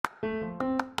Hey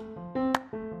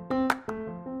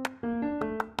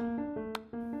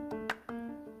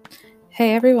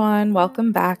everyone,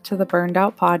 welcome back to the Burned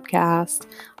Out Podcast.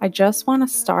 I just want to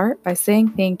start by saying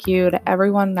thank you to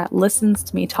everyone that listens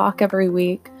to me talk every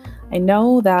week. I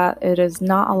know that it is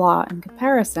not a lot in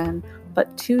comparison,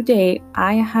 but to date,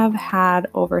 I have had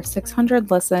over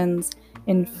 600 listens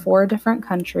in 4 different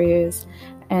countries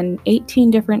and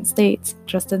 18 different states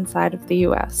just inside of the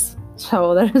US.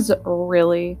 So that is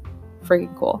really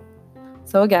freaking cool.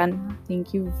 So again,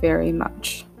 thank you very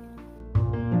much.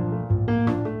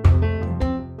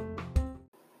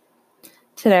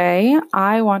 Today,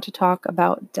 I want to talk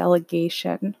about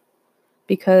delegation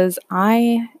because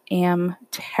I am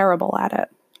terrible at it.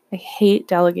 I hate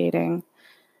delegating,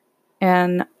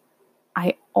 and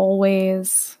I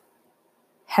always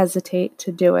hesitate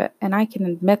to do it, and I can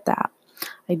admit that.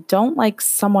 I don't like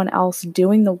someone else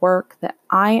doing the work that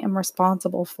I am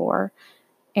responsible for,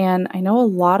 and I know a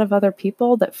lot of other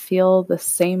people that feel the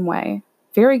same way.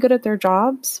 Very good at their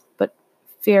jobs, but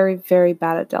very, very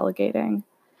bad at delegating.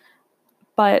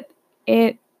 But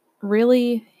it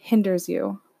really hinders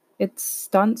you. It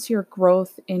stunts your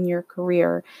growth in your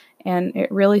career, and it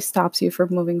really stops you from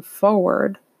moving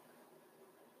forward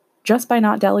just by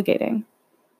not delegating.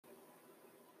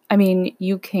 I mean,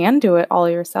 you can do it all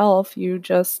yourself. You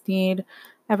just need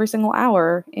every single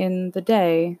hour in the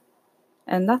day,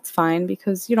 and that's fine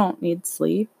because you don't need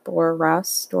sleep or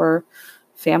rest or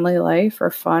family life or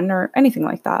fun or anything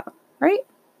like that, right?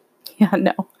 Yeah,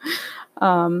 no,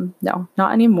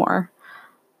 not anymore.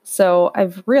 So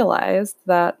I've realized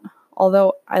that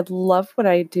although I love what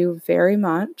I do very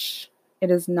much,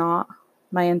 it is not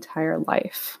my entire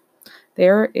life.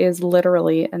 There is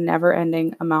literally a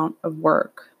never-ending amount of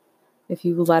work if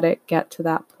you let it get to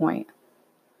that point.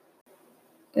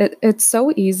 It's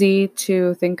so easy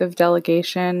to think of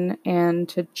delegation and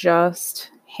to just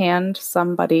hand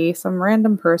somebody, some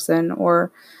random person,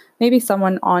 or maybe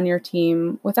someone on your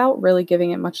team without really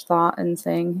giving it much thought and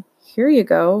saying, here you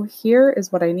go, here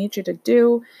is what I need you to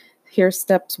do. Here's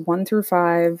steps 1 through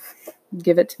 5.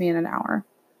 Give it to me in an hour.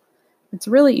 It's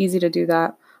really easy to do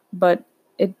that, but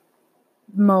it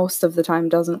most of the time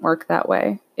doesn't work that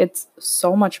way. It's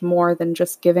so much more than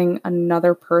just giving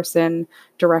another person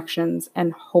directions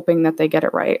and hoping that they get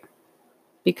it right.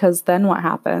 Because then what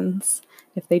happens?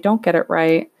 If they don't get it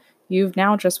right, you've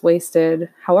now just wasted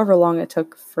however long it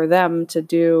took for them to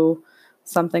do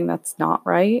something that's not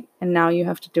right, and now you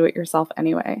have to do it yourself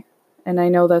anyway. And I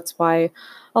know that's why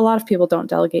a lot of people don't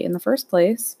delegate in the first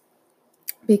place,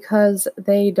 because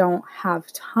they don't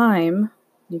have time.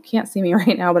 You can't see me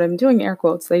right now, but I'm doing air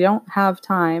quotes. They don't have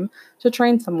time to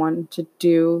train someone to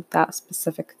do that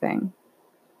specific thing.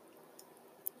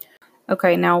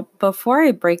 Okay, now before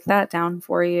I break that down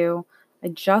for you, I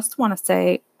just want to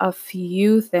say a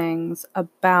few things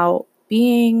about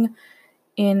being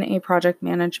in a project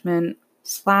management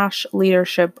 /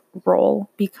 leadership role,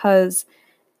 because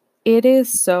it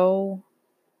is so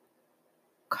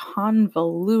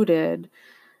convoluted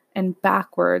and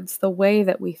backwards the way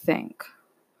that we think.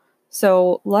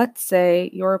 So let's say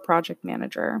you're a project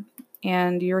manager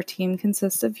and your team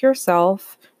consists of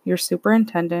yourself, your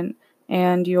superintendent,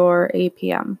 and your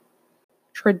APM.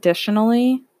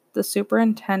 Traditionally, the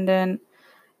superintendent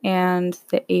and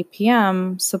the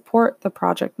APM support the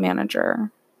project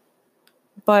manager.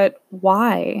 But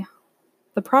why?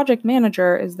 The project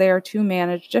manager is there to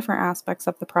manage different aspects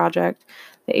of the project.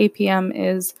 The APM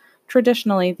is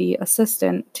traditionally the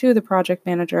assistant to the project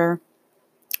manager,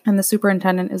 and the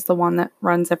superintendent is the one that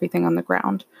runs everything on the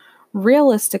ground.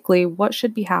 Realistically, what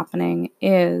should be happening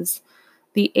is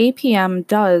the APM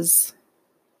does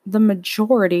the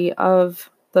majority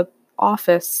of the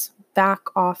back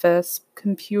office,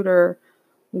 computer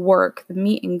work, the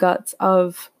meat and guts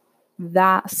of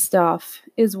that stuff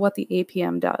is what the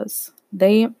APM does.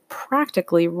 They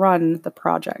practically run the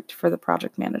project for the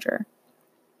project manager.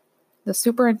 The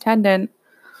superintendent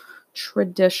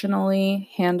traditionally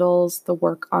handles the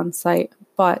work on site,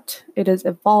 but it is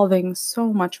evolving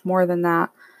so much more than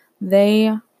that.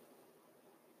 They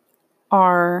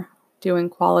are doing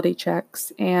quality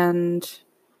checks and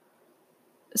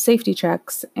safety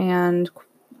checks, and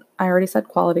I already said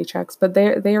quality checks, but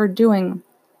they are doing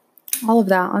all of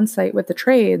that on site with the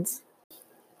trades.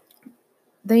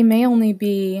 They may only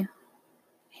be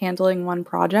handling one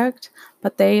project,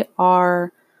 but they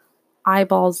are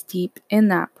eyeballs deep in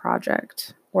that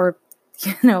project, or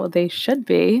they should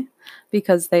be,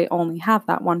 because they only have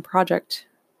that one project.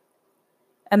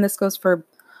 And this goes for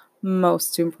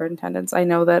most superintendents. I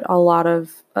know that a lot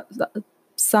of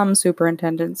Some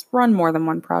superintendents run more than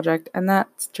one project, and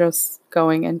that's just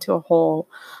going into a whole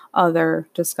other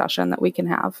discussion that we can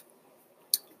have.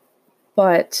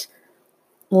 But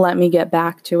let me get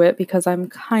back to it because I'm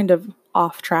kind of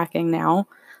off tracking now.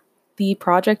 The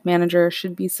project manager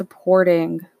should be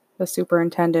supporting the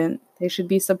superintendent. They should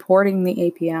be supporting the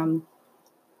APM.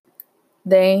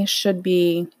 They should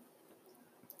be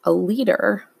a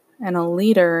leader, and a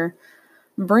leader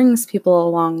brings people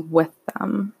along with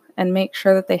them and make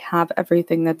sure that they have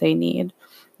everything that they need.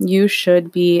 You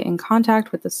should be in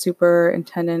contact with the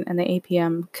superintendent and the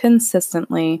APM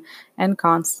consistently and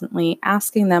constantly,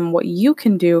 asking them what you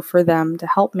can do for them to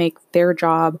help make their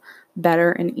job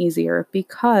better and easier.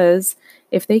 Because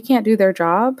if they can't do their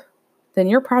job, then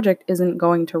your project isn't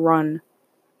going to run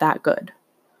that good.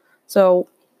 So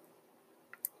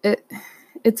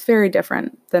it's very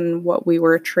different than what we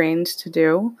were trained to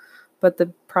do. But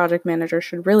the project manager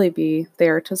should really be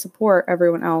there to support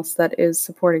everyone else that is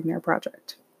supporting their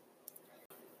project.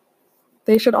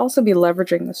 They should also be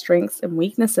leveraging the strengths and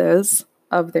weaknesses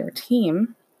of their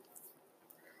team,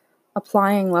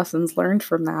 applying lessons learned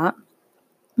from that.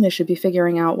 They should be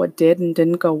figuring out what did and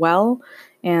didn't go well,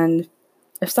 and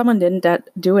if someone didn't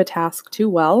do a task too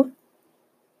well,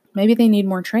 maybe they need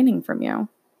more training from you,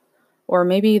 or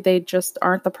maybe they just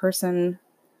aren't the person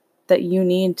that you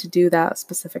need to do that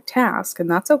specific task,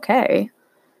 and that's okay,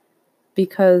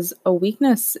 because a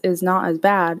weakness is not as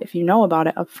bad if you know about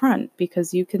it up front,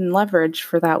 because you can leverage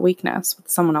for that weakness with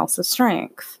someone else's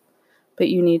strength, but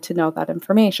you need to know that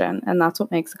information, and that's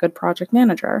what makes a good project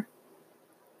manager.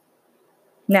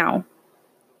 Now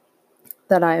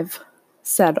that I've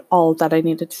said all that I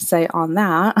needed to say on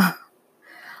that,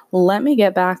 let me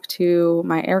get back to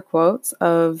my air quotes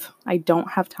of I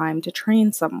don't have time to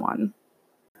train someone.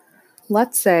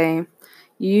 Let's say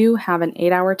you have an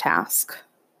 8-hour task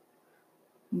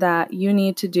that you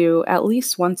need to do at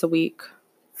least once a week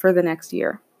for the next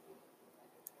year.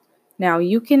 Now,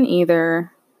 you can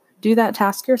either do that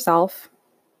task yourself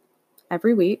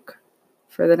every week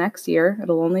for the next year.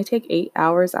 It'll only take 8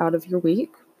 hours out of your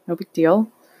week. No big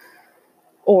deal.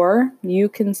 Or you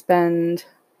can spend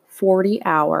 40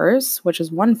 hours, which is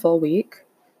one full week,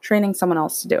 training someone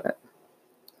else to do it.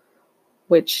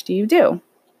 Which do you do?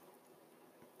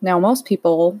 Now, most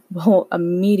people will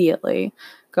immediately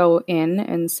go in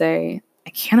and say,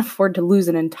 I can't afford to lose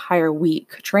an entire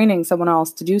week training someone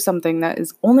else to do something that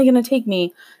is only going to take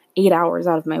me 8 hours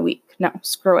out of my week. No,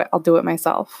 screw it. I'll do it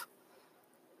myself.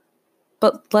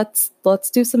 But let's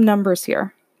do some numbers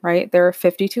here, right? There are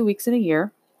 52 weeks in a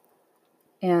year,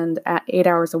 and at 8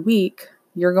 hours a week,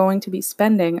 you're going to be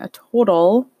spending a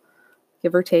total,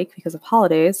 give or take because of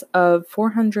holidays, of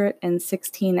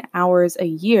 416 hours a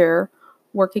year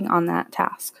working on that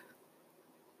task.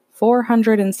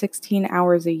 416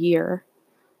 hours a year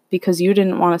because you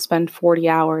didn't want to spend 40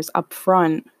 hours up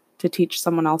front to teach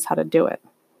someone else how to do it.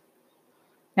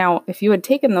 Now, if you had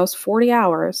taken those 40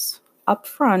 hours up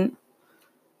front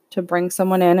to bring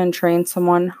someone in and train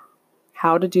someone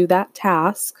how to do that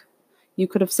task, you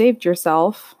could have saved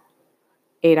yourself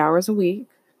 8 hours a week,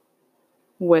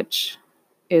 which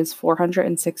is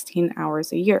 416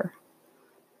 hours a year.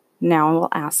 Now I will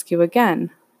ask you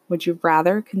again, would you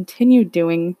rather continue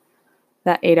doing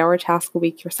that 8-hour task a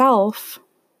week yourself,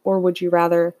 or would you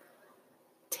rather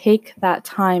take that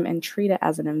time and treat it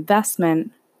as an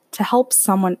investment to help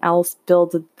someone else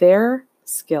build their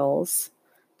skills,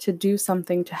 to do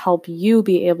something to help you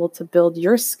be able to build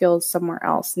your skills somewhere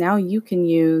else? Now you can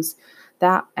use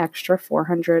that extra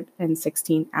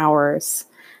 416 hours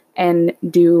and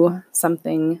do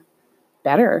something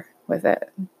better with it.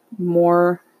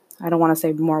 More, I don't want to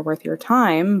say more worth your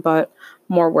time, but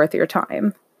more worth your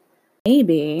time.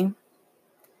 Maybe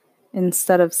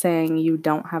instead of saying you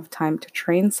don't have time to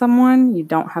train someone, you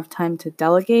don't have time to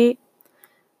delegate,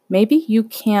 maybe you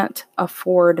can't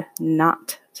afford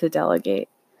not to delegate.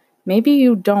 Maybe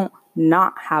you don't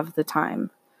not have the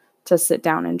time to sit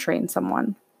down and train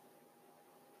someone.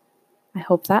 I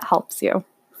hope that helps you.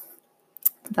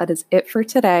 That is it for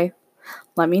today.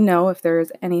 Let me know if there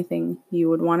is anything you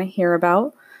would want to hear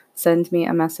about. Send me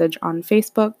a message on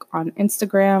Facebook, on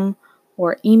Instagram,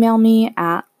 or email me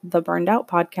at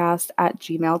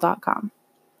theburnedoutpodcast@gmail.com.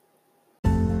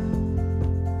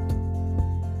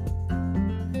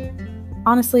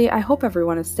 Honestly, I hope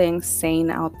everyone is staying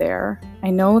sane out there. I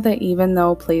know that even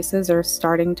though places are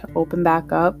starting to open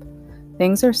back up,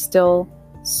 things are still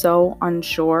so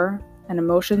unsure and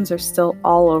emotions are still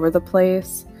all over the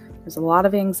place. There's a lot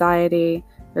of anxiety.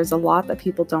 There's a lot that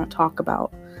people don't talk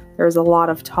about. There's a lot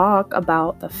of talk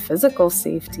about the physical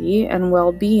safety and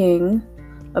well-being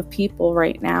of people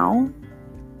right now,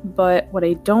 But what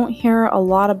I don't hear a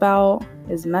lot about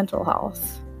is mental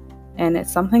health. And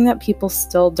it's something that people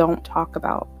still don't talk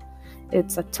about.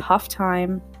 It's a tough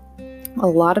time. A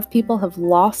lot of people have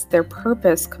lost their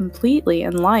purpose completely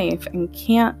in life and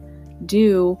can't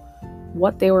do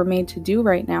what they were made to do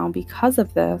right now because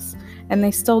of this, and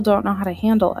they still don't know how to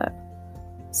handle it.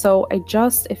 So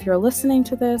if you're listening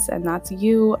to this and that's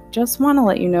you, just want to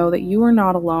let you know that you are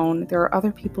not alone. There are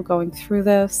other people going through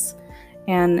this,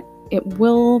 and it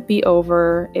will be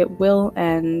over. It will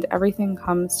end. Everything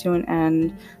comes to an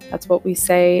end. That's what we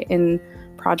say in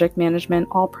project management.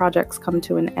 All projects come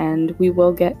to an end. We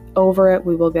will get over it.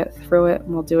 We will get through it,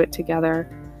 and we'll do it together.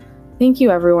 Thank you,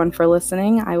 everyone, for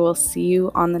listening. I will see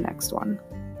you on the next one.